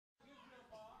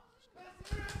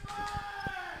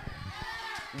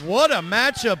What a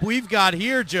matchup we've got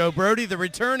here, Joe Brody. The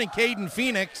returning Kayden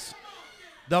Phoenix,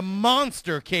 the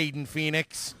monster Kayden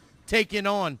Phoenix, taking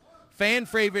on fan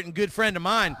favorite and good friend of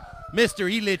mine,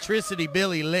 Mr. Electricity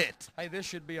Billy Litt. Hey, this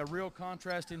should be a real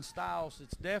contrast in styles.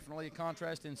 It's definitely a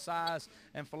contrast in size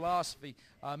and philosophy.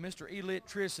 Mr.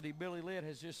 Electricity Billy Litt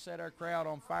has just set our crowd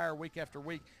on fire week after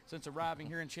week since arriving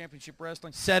here in Championship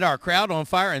Wrestling. Set our crowd on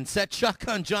fire and set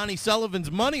Shotgun Johnny Sullivan's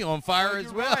money on fire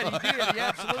as well. Right, he did. He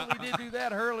absolutely did do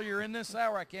that earlier in this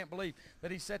hour. I can't believe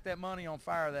that he set that money on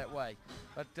fire that way.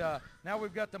 But now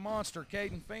we've got the monster,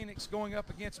 Kayden Phoenix, going up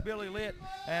against Billy Litt,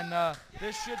 and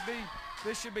this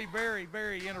should be very,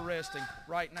 very interesting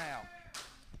right now.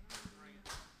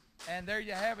 And there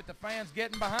you have it, the fans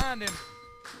getting behind him.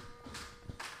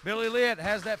 Billy Litt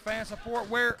has that fan support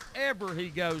wherever he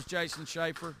goes, Jason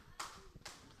Schaefer.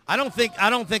 I don't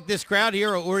think this crowd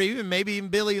here, or even maybe even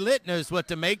Billy Litt, knows what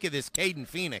to make of this Kayden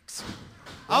Phoenix.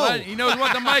 Well, he knows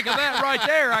what to make of that right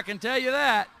there, I can tell you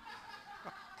that.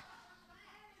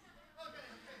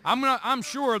 I'm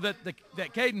sure that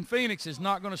Kayden Phoenix is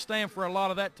not going to stand for a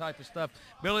lot of that type of stuff.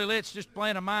 Billy Litt's just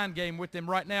playing a mind game with him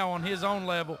right now on his own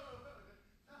level.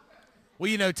 Well,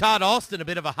 you know, Todd Austin, a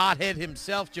bit of a hothead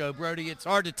himself, Joe Brody. It's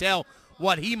hard to tell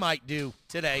what he might do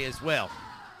today as well.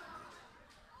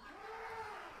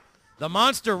 The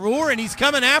monster roaring. He's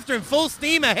coming after him full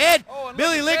steam ahead. Oh,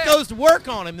 Billy Litt goes to work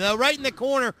on him, though, right in the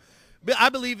corner. I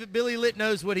believe that Billy Litt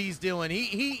knows what he's doing.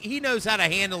 He knows how to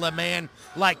handle a man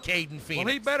like Kayden Phoenix.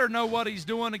 Well, he better know what he's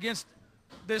doing against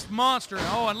this monster.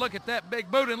 Oh, and look at that big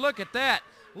boot, and look at that.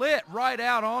 Litt right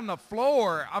out on the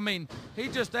floor. I mean, he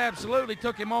just absolutely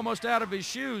took him almost out of his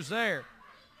shoes there.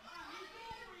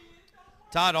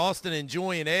 Todd Austin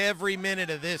enjoying every minute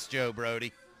of this, Joe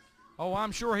Brody. Oh,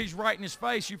 I'm sure he's right in his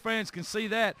face. You fans can see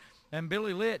that. And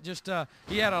Billy Litt just,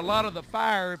 he had a lot of the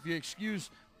fire, if you excuse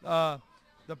the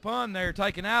pun there,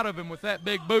 taken out of him with that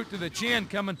big boot to the chin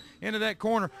coming into that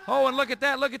corner. Oh, and look at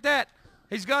that, look at that.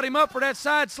 He's got him up for that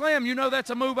side slam. You know that's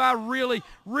a move I really,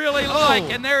 really like,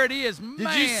 and there it is. Man.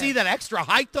 Did you see that extra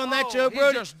height on that, Joe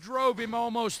Brody? He just drove him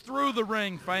almost through the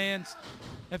ring, fans.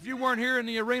 If you weren't here in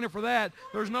the arena for that,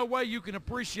 there's no way you can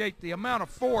appreciate the amount of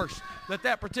force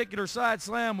that particular side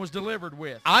slam was delivered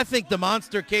with. I think the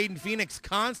monster Kayden Phoenix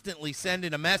constantly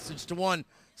sending a message to one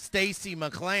Stacy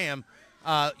McClam,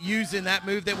 using that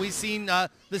move that we've seen the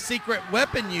secret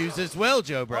weapon use as well,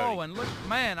 Joe Brody. Oh, and look,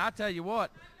 man, I tell you what.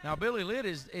 Now, Billy Litt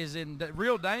is in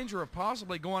real danger of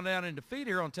possibly going down in defeat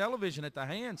here on television at the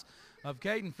hands of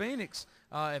Kayden Phoenix.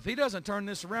 If he doesn't turn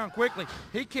this around quickly,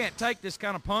 he can't take this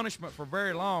kind of punishment for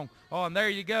very long. Oh, and there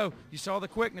you go. You saw the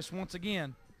quickness once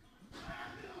again.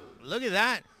 Look at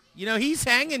that. You know, he's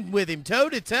hanging with him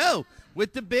toe-to-toe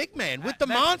with the big man, with the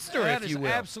monster, if you will. That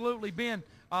has absolutely been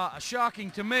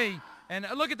shocking to me. And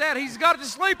look at that. He's got the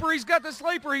sleeper. He's got the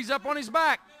sleeper. He's up on his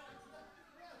back.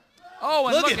 Oh,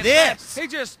 and look at this. That. He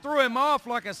just threw him off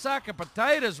like a sack of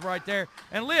potatoes right there.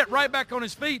 And Litt right back on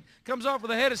his feet, comes off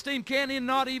with a head of steam, can't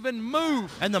not even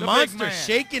move. And the monster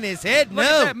shaking his head. Look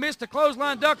at that, missed a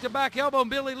clothesline, ducked the back elbow,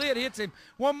 and Billy Litt hits him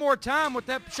one more time with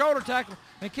that shoulder tackle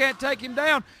and can't take him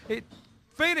down.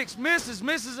 Phoenix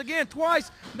misses again twice,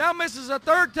 now misses a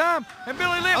third time, and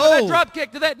Billy Litt with that drop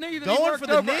kick to that knee that he worked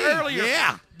over earlier.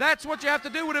 Yeah. That's what you have to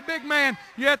do with a big man.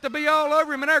 You have to be all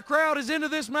over him, and our crowd is into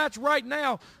this match right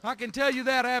now. I can tell you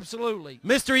that absolutely.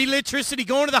 Mr. Electricity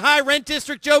going to the high rent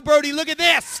district. Joe Brody, look at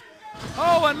this.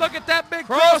 Oh, and look at that big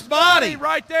crossbody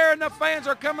right there, and the fans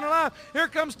are coming alive. Here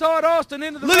comes Todd Austin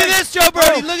into the ring. Look at this, Joe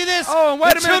Brody. Look at this. Oh, and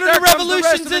wait a minute. Children of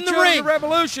Revolution's in the ring.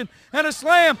 Revolution and a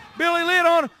slam. Billy Litt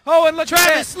on. Oh, and look at that.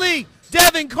 Travis Lee,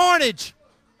 Devin Carnage.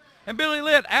 And Billy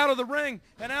Litt out of the ring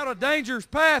and out of danger's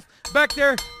path back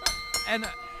there. And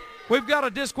we've got a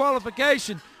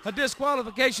disqualification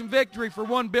victory for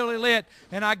one Billy Litt.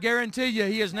 And I guarantee you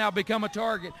he has now become a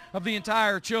target of the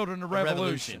entire Children of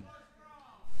Revolution.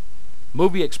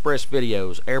 Movie Express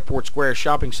Videos, Airport Square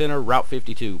Shopping Center, Route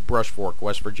 52, Brush Fork,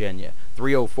 West Virginia,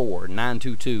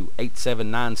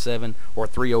 304-922-8797 or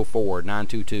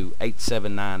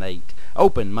 304-922-8798.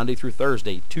 Open Monday through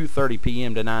Thursday, 2:30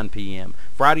 p.m. to 9 p.m.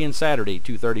 Friday and Saturday,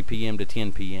 2:30 p.m. to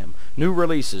 10 p.m. New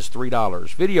releases,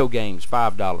 $3. Video games,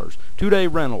 $5. Two-day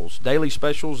rentals, daily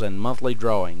specials, and monthly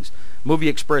drawings. Movie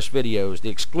Express Videos, the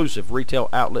exclusive retail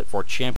outlet for champion